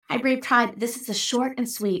Hi, Brave Tribe. This is a short and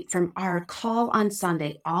sweet from our call on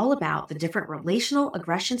Sunday, all about the different relational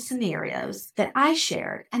aggression scenarios that I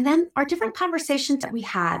shared, and then our different conversations that we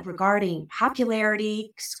had regarding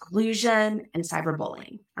popularity, exclusion, and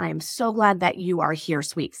cyberbullying. I am so glad that you are here,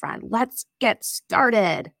 sweet friend. Let's get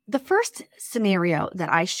started. The first scenario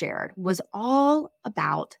that I shared was all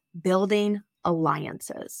about building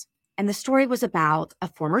alliances. And the story was about a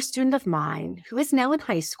former student of mine who is now in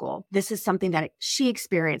high school. This is something that she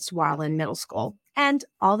experienced while in middle school. And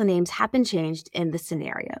all the names have been changed in the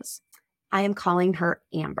scenarios. I am calling her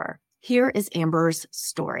Amber. Here is Amber's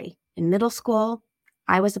story. In middle school,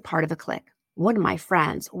 I was a part of a clique. One of my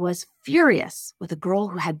friends was furious with a girl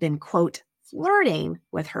who had been, quote, flirting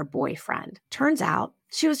with her boyfriend. Turns out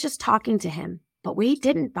she was just talking to him, but we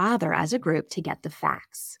didn't bother as a group to get the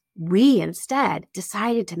facts. We instead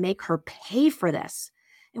decided to make her pay for this,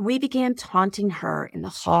 and we began taunting her in the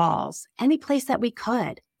halls, any place that we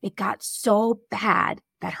could. It got so bad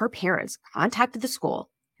that her parents contacted the school,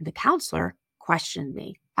 and the counselor questioned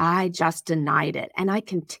me. I just denied it, and I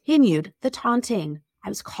continued the taunting. I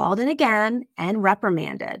was called in again and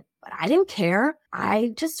reprimanded, but I didn't care.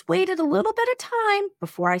 I just waited a little bit of time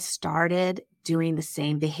before I started doing the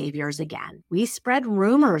same behaviors again. We spread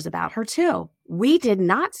rumors about her too. We did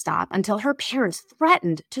not stop until her parents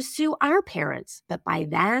threatened to sue our parents. But by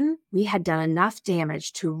then, we had done enough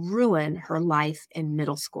damage to ruin her life in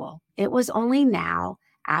middle school. It was only now,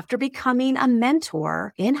 after becoming a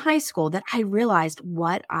mentor in high school, that I realized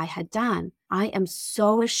what I had done. I am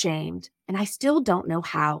so ashamed, and I still don't know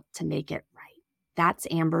how to make it right. That's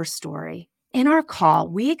Amber's story. In our call,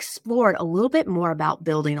 we explored a little bit more about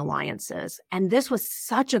building alliances, and this was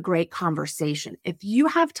such a great conversation. If you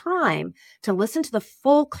have time to listen to the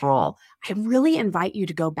full call, I really invite you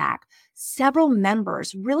to go back. Several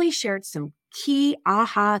members really shared some key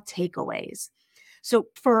aha takeaways. So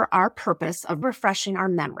for our purpose of refreshing our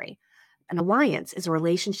memory, an alliance is a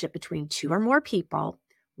relationship between two or more people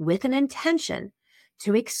with an intention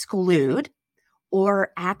to exclude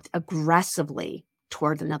or act aggressively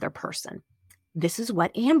toward another person. This is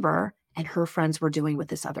what Amber and her friends were doing with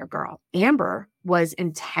this other girl. Amber was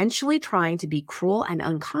intentionally trying to be cruel and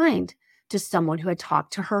unkind to someone who had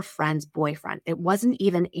talked to her friend's boyfriend. It wasn't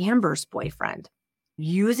even Amber's boyfriend.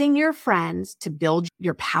 Using your friends to build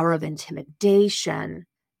your power of intimidation,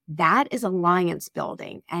 that is alliance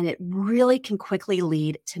building, and it really can quickly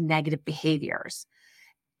lead to negative behaviors.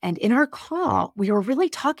 And in our call, we were really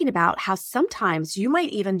talking about how sometimes you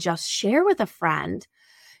might even just share with a friend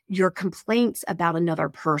your complaints about another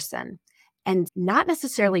person, and not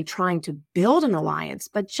necessarily trying to build an alliance,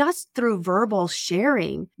 but just through verbal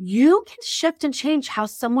sharing, you can shift and change how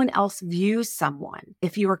someone else views someone.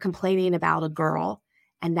 If you are complaining about a girl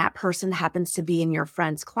and that person happens to be in your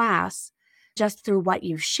friend's class, just through what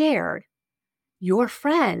you shared, your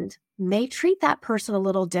friend may treat that person a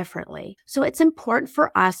little differently. So it's important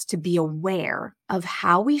for us to be aware of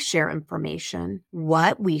how we share information,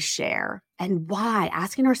 what we share, and why.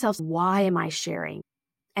 Asking ourselves, why am I sharing?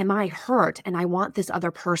 Am I hurt and I want this other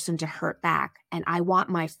person to hurt back? And I want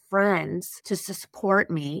my friends to support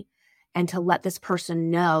me and to let this person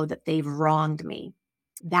know that they've wronged me.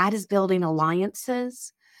 That is building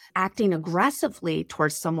alliances. Acting aggressively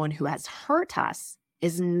towards someone who has hurt us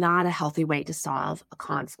is not a healthy way to solve a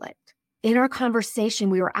conflict. In our conversation,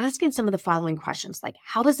 we were asking some of the following questions, like,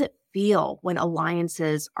 how does it feel when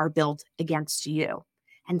alliances are built against you?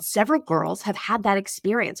 And several girls have had that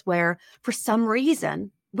experience where, for some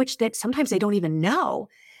reason, which that sometimes they don't even know,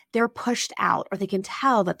 they're pushed out, or they can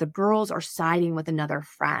tell that the girls are siding with another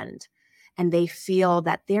friend, and they feel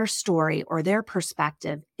that their story or their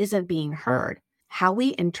perspective isn't being heard. How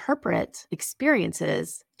we interpret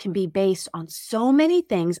experiences can be based on so many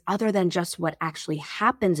things other than just what actually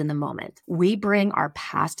happens in the moment. We bring our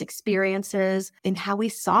past experiences in how we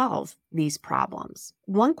solve these problems.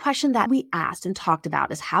 One question that we asked and talked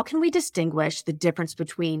about is, how can we distinguish the difference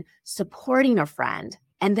between supporting a friend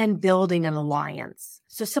and then building an alliance?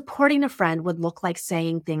 So supporting a friend would look like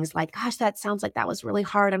saying things like, gosh, that sounds like that was really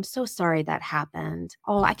hard. I'm so sorry that happened.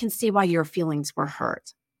 Oh, I can see why your feelings were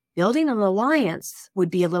hurt. Building an alliance would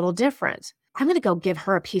be a little different. I'm going to go give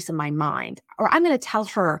her a piece of my mind, or I'm going to tell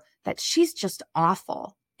her that she's just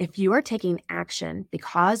awful. If you are taking action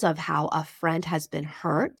because of how a friend has been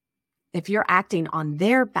hurt, if you're acting on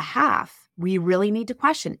their behalf, we really need to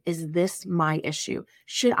question, is this my issue?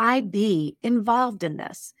 Should I be involved in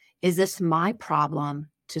this? Is this my problem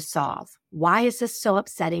to solve? Why is this so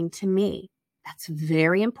upsetting to me? That's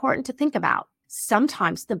very important to think about.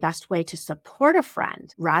 Sometimes the best way to support a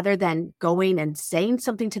friend, rather than going and saying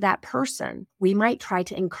something to that person, we might try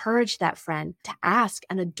to encourage that friend to ask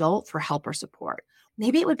an adult for help or support.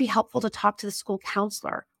 Maybe it would be helpful to talk to the school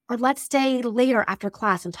counselor, or let's stay later after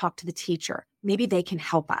class and talk to the teacher. Maybe they can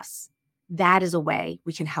help us. That is a way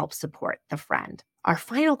we can help support the friend. Our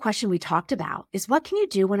final question we talked about is, what can you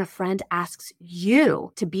do when a friend asks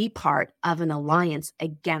you to be part of an alliance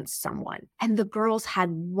against someone? And the girls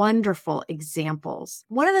had wonderful examples.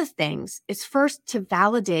 One of the things is first to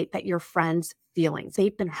validate that your friend's feelings.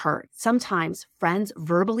 They've been hurt. Sometimes friends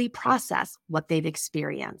verbally process what they've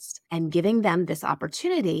experienced, and giving them this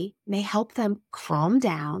opportunity may help them calm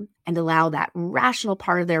down and allow that rational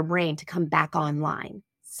part of their brain to come back online.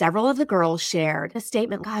 Several of the girls shared a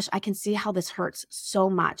statement, gosh, I can see how this hurts so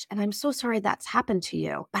much, and I'm so sorry that's happened to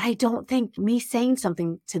you, but I don't think me saying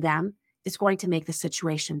something to them is going to make the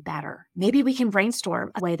situation better. Maybe we can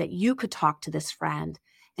brainstorm a way that you could talk to this friend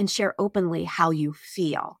and share openly how you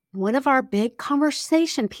feel. One of our big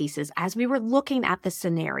conversation pieces as we were looking at the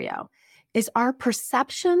scenario is our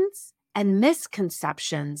perceptions and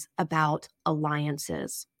misconceptions about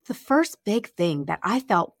alliances. The first big thing that I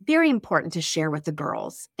felt very important to share with the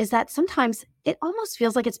girls is that sometimes it almost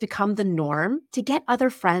feels like it's become the norm to get other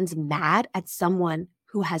friends mad at someone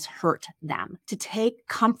who has hurt them, to take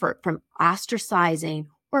comfort from ostracizing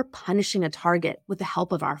or punishing a target with the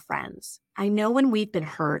help of our friends. I know when we've been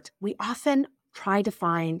hurt, we often try to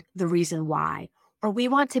find the reason why, or we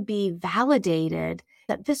want to be validated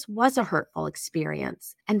that this was a hurtful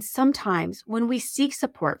experience. And sometimes when we seek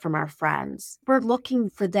support from our friends, we're looking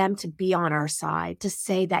for them to be on our side, to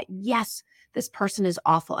say that, yes, this person is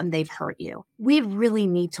awful and they've hurt you. We really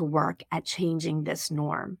need to work at changing this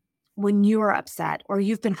norm. When you're upset or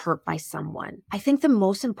you've been hurt by someone, I think the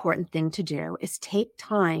most important thing to do is take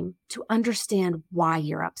time to understand why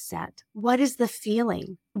you're upset. What is the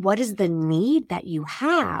feeling? What is the need that you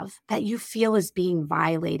have that you feel is being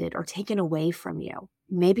violated or taken away from you?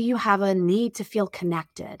 Maybe you have a need to feel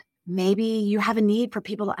connected. Maybe you have a need for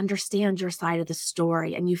people to understand your side of the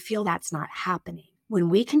story and you feel that's not happening. When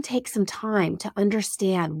we can take some time to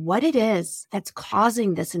understand what it is that's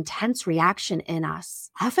causing this intense reaction in us,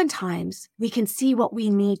 oftentimes we can see what we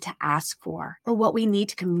need to ask for or what we need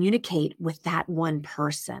to communicate with that one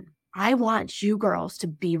person. I want you girls to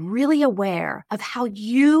be really aware of how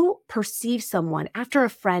you perceive someone after a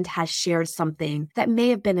friend has shared something that may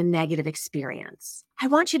have been a negative experience. I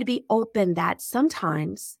want you to be open that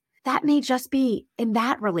sometimes that may just be in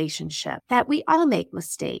that relationship that we all make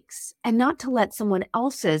mistakes, and not to let someone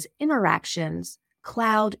else's interactions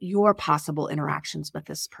cloud your possible interactions with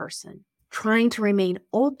this person. Trying to remain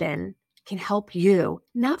open can help you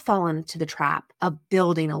not fall into the trap of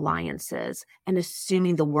building alliances and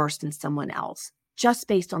assuming the worst in someone else just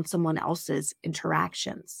based on someone else's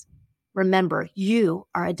interactions. Remember, you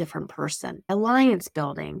are a different person. Alliance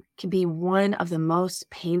building can be one of the most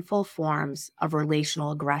painful forms of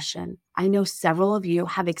relational aggression. I know several of you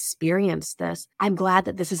have experienced this. I'm glad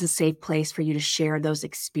that this is a safe place for you to share those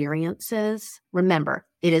experiences. Remember,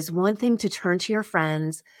 it is one thing to turn to your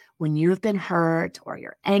friends when you've been hurt or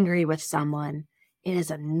you're angry with someone. It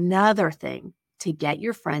is another thing to get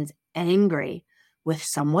your friends angry with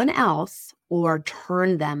someone else or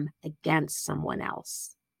turn them against someone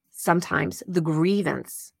else. Sometimes the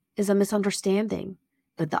grievance is a misunderstanding,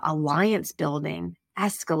 but the alliance building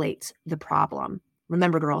escalates the problem.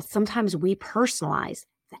 Remember, girls, sometimes we personalize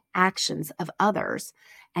the actions of others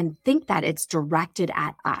and think that it's directed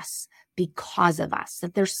at us because of us,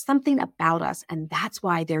 that there's something about us, and that's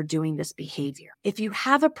why they're doing this behavior. If you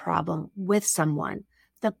have a problem with someone,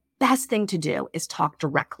 the best thing to do is talk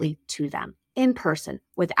directly to them in person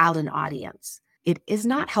without an audience. It is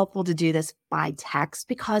not helpful to do this by text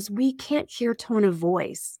because we can't hear tone of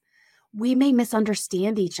voice. We may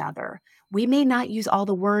misunderstand each other. We may not use all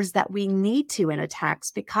the words that we need to in a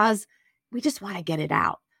text because we just want to get it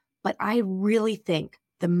out. But I really think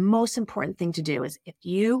the most important thing to do is, if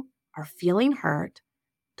you are feeling hurt,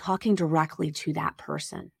 talking directly to that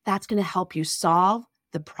person. That's going to help you solve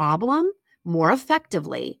the problem more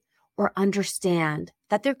effectively or understand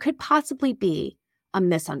that there could possibly be a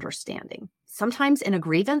misunderstanding. Sometimes in a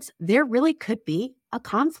grievance, there really could be a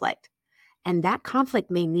conflict, and that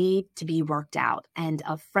conflict may need to be worked out. And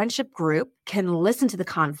a friendship group can listen to the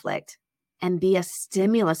conflict and be a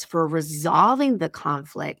stimulus for resolving the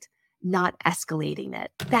conflict, not escalating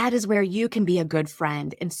it. That is where you can be a good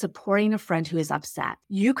friend in supporting a friend who is upset.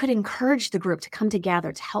 You could encourage the group to come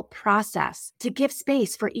together to help process, to give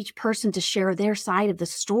space for each person to share their side of the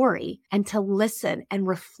story and to listen and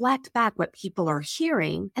reflect back what people are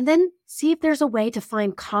hearing, and then see if there's a way to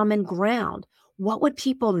find common ground What would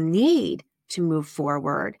people need to move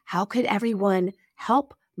forward? How could everyone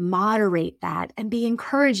help moderate that and be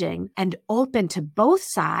encouraging and open to both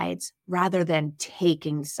sides rather than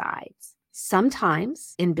taking sides?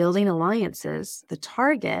 Sometimes in building alliances, the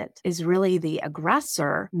target is really the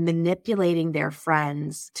aggressor manipulating their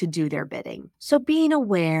friends to do their bidding. So being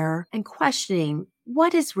aware and questioning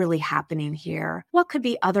what is really happening here? What could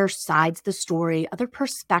be other sides of the story, other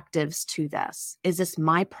perspectives to this? Is this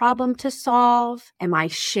my problem to solve? Am I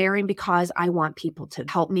sharing because I want people to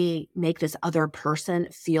help me make this other person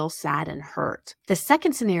feel sad and hurt? The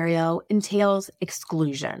second scenario entails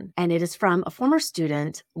exclusion, and it is from a former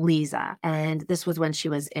student, Lisa, and this was when she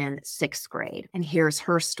was in 6th grade. And here's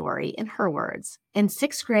her story in her words. In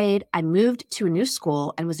 6th grade, I moved to a new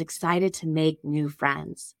school and was excited to make new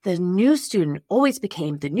friends. The new student always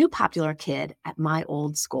became the new popular kid at my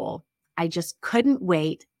old school. I just couldn't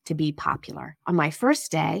wait to be popular. On my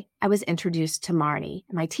first day, I was introduced to Marnie,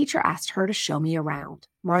 and my teacher asked her to show me around.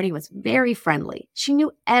 Marnie was very friendly. She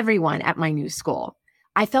knew everyone at my new school.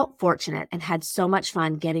 I felt fortunate and had so much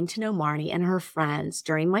fun getting to know Marnie and her friends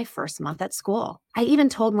during my first month at school. I even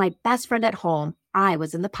told my best friend at home I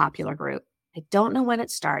was in the popular group. I don't know when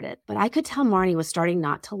it started, but I could tell Marnie was starting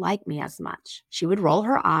not to like me as much. She would roll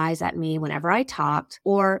her eyes at me whenever I talked,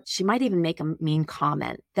 or she might even make a mean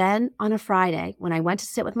comment. Then on a Friday, when I went to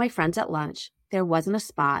sit with my friends at lunch, there wasn't a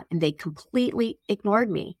spot and they completely ignored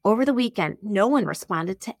me. Over the weekend, no one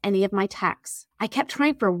responded to any of my texts. I kept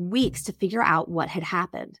trying for weeks to figure out what had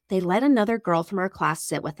happened. They let another girl from our class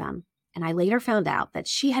sit with them, and I later found out that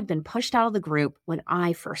she had been pushed out of the group when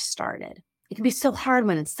I first started. It can be so hard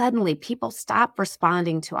when suddenly people stop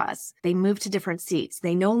responding to us. They move to different seats.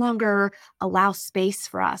 They no longer allow space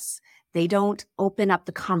for us. They don't open up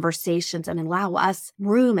the conversations and allow us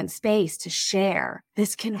room and space to share.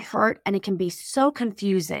 This can hurt and it can be so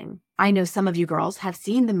confusing. I know some of you girls have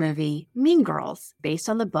seen the movie Mean Girls, based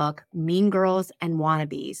on the book Mean Girls and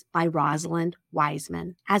Wannabes by Rosalind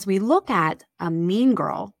Wiseman. As we look at a mean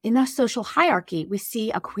girl, in a social hierarchy, we see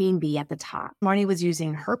a queen bee at the top. Marnie was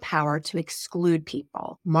using her power to exclude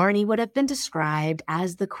people. Marnie would have been described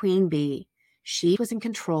as the queen bee. She was in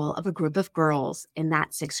control of a group of girls in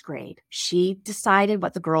that 6th grade. She decided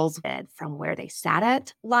what the girls did, from where they sat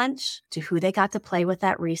at lunch to who they got to play with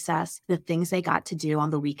at recess, the things they got to do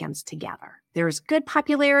on the weekends together. There's good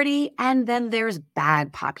popularity and then there's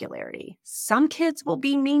bad popularity. Some kids will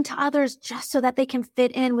be mean to others just so that they can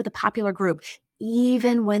fit in with a popular group,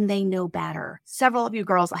 even when they know better. Several of you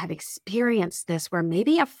girls have experienced this, where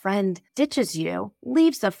maybe a friend ditches you,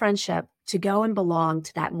 leaves the friendship to go and belong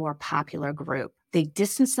to that more popular group. They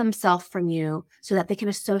distance themselves from you so that they can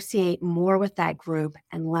associate more with that group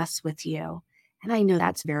and less with you. And I know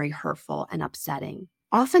that's very hurtful and upsetting.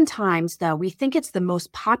 Oftentimes, though, we think it's the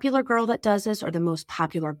most popular girl that does this or the most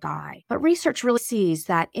popular guy. But research really sees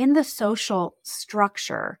that in the social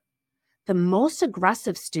structure, the most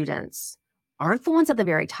aggressive students aren't the ones at the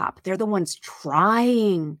very top. They're the ones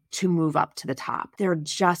trying to move up to the top. They're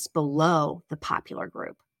just below the popular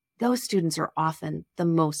group. Those students are often the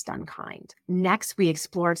most unkind. Next, we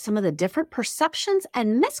explored some of the different perceptions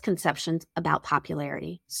and misconceptions about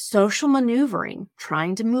popularity. Social maneuvering,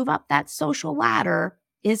 trying to move up that social ladder,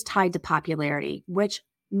 is tied to popularity, which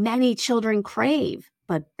many children crave.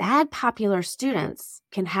 But bad popular students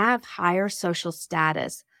can have higher social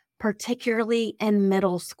status, particularly in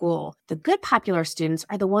middle school. The good popular students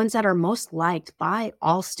are the ones that are most liked by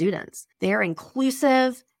all students. They're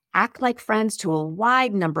inclusive, act like friends to a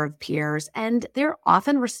wide number of peers, and they're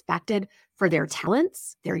often respected for their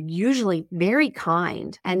talents. They're usually very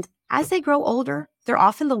kind, and as they grow older, they're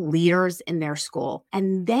often the leaders in their school,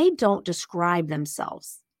 and they don't describe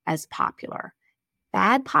themselves as popular.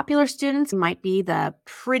 Bad popular students might be the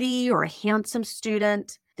pretty or handsome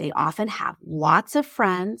student. They often have lots of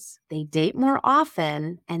friends, they date more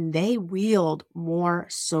often, and they wield more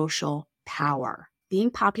social power. Being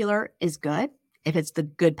popular is good if it's the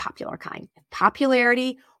good popular kind. If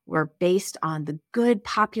popularity were based on the good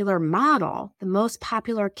popular model, the most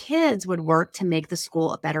popular kids would work to make the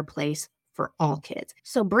school a better place for all kids.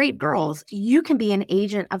 So brave girls, you can be an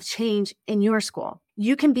agent of change in your school.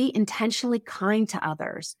 You can be intentionally kind to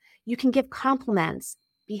others. You can give compliments,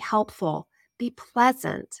 be helpful, be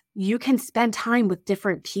pleasant. You can spend time with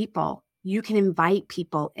different people. You can invite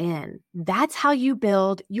people in. That's how you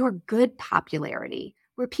build your good popularity,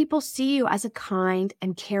 where people see you as a kind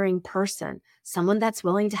and caring person, someone that's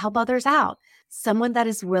willing to help others out, someone that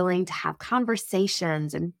is willing to have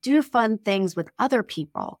conversations and do fun things with other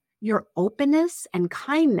people. Your openness and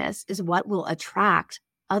kindness is what will attract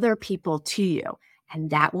other people to you. and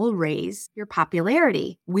that will raise your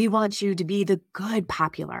popularity. We want you to be the good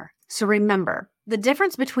popular. So remember, the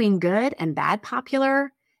difference between good and bad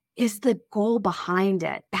popular is the goal behind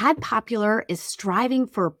it. Bad popular is striving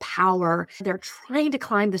for power. They're trying to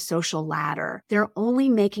climb the social ladder. They're only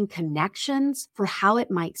making connections for how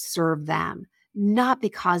it might serve them, not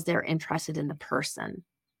because they're interested in the person.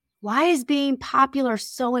 Why is being popular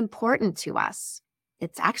so important to us?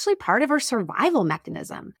 It's actually part of our survival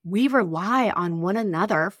mechanism. We rely on one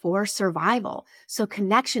another for survival. So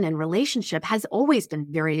connection and relationship has always been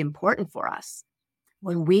very important for us.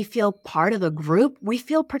 When we feel part of a group, we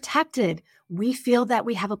feel protected. We feel that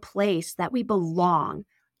we have a place, that we belong.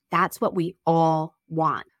 That's what we all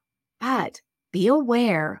want. But be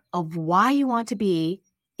aware of why you want to be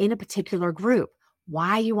in a particular group,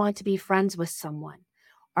 why you want to be friends with someone.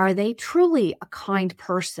 Are they truly a kind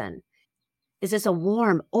person? Is this a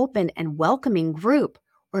warm, open, and welcoming group?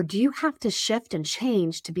 Or do you have to shift and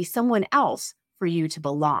change to be someone else for you to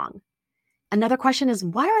belong? Another question is,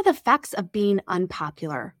 what are the effects of being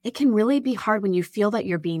unpopular? It can really be hard when you feel that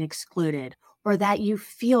you're being excluded or that you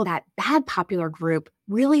feel that bad popular group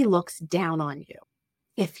really looks down on you.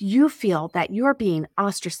 If you feel that you're being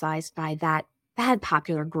ostracized by that bad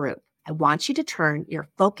popular group, I want you to turn your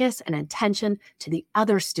focus and attention to the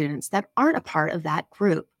other students that aren't a part of that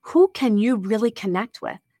group. Who can you really connect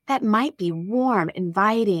with that might be warm,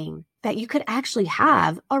 inviting, that you could actually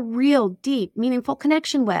have a real, deep, meaningful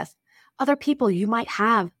connection with? Other people you might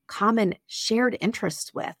have common shared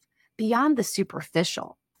interests with beyond the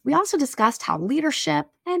superficial. We also discussed how leadership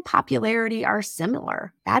and popularity are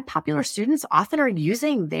similar. Bad popular students often are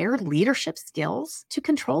using their leadership skills to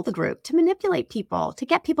control the group, to manipulate people, to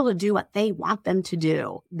get people to do what they want them to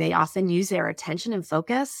do. They often use their attention and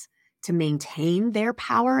focus to maintain their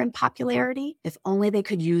power and popularity. If only they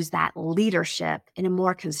could use that leadership in a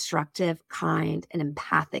more constructive, kind, and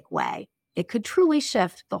empathic way. It could truly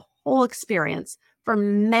shift the whole experience for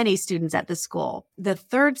many students at the school. The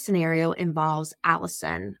third scenario involves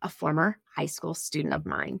Allison, a former high school student of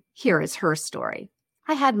mine. Here is her story.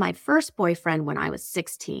 I had my first boyfriend when I was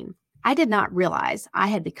 16. I did not realize I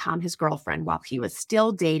had become his girlfriend while he was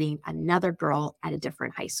still dating another girl at a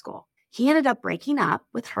different high school. He ended up breaking up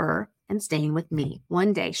with her and staying with me.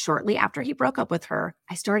 One day, shortly after he broke up with her,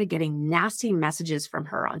 I started getting nasty messages from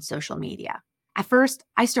her on social media. At first,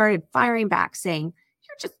 I started firing back saying,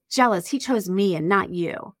 "You're just jealous. He chose me and not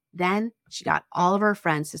you." Then she got all of her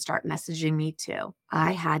friends to start messaging me too.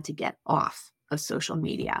 I had to get off of social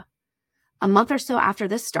media. A month or so after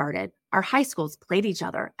this started, our high schools played each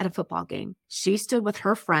other at a football game. She stood with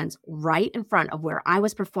her friends right in front of where I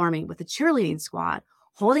was performing with the cheerleading squad,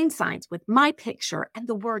 holding signs with my picture and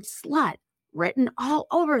the word slut written all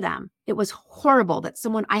over them. It was horrible that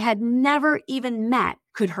someone I had never even met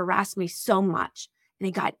could harass me so much. And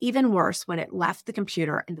it got even worse when it left the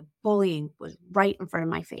computer and the bullying was right in front of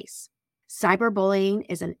my face. Cyberbullying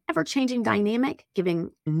is an ever-changing dynamic,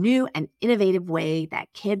 giving a new and innovative way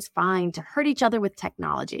that kids find to hurt each other with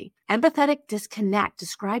technology. Empathetic disconnect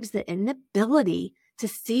describes the inability to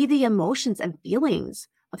see the emotions and feelings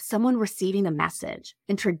of someone receiving a message.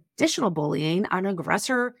 In traditional bullying, an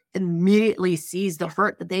aggressor immediately sees the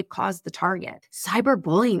hurt that they've caused the target.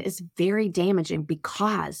 Cyberbullying is very damaging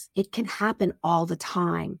because it can happen all the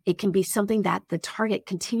time. It can be something that the target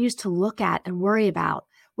continues to look at and worry about.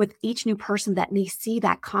 With each new person that may see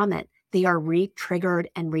that comment, they are re-triggered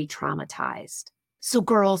and re-traumatized. So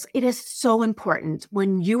girls, it is so important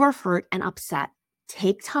when you are hurt and upset,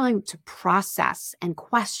 take time to process and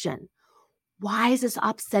question, why is this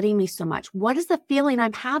upsetting me so much? What is the feeling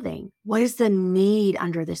I'm having? What is the need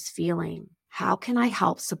under this feeling? How can I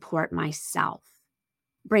help support myself?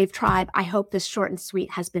 Brave Tribe, I hope this short and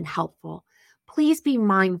sweet has been helpful. Please be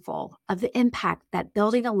mindful of the impact that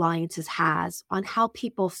building alliances has on how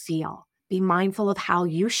people feel. Be mindful of how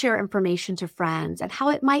you share information to friends and how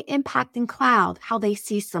it might impact and cloud how they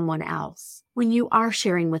see someone else. When you are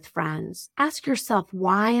sharing with friends, ask yourself,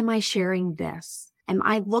 why am I sharing this? Am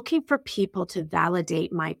I looking for people to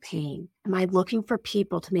validate my pain? Am I looking for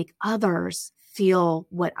people to make others feel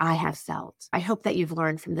what I have felt? I hope that you've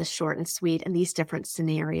learned from this short and sweet and these different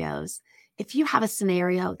scenarios. If you have a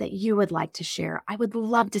scenario that you would like to share, I would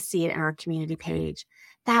love to see it in our community page.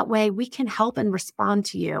 That way we can help and respond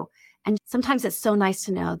to you. And sometimes it's so nice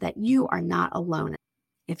to know that you are not alone.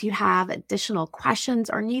 If you have additional questions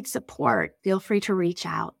or need support, feel free to reach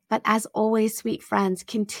out. But as always, sweet friends,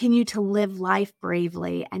 continue to live life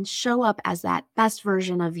bravely and show up as that best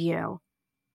version of you.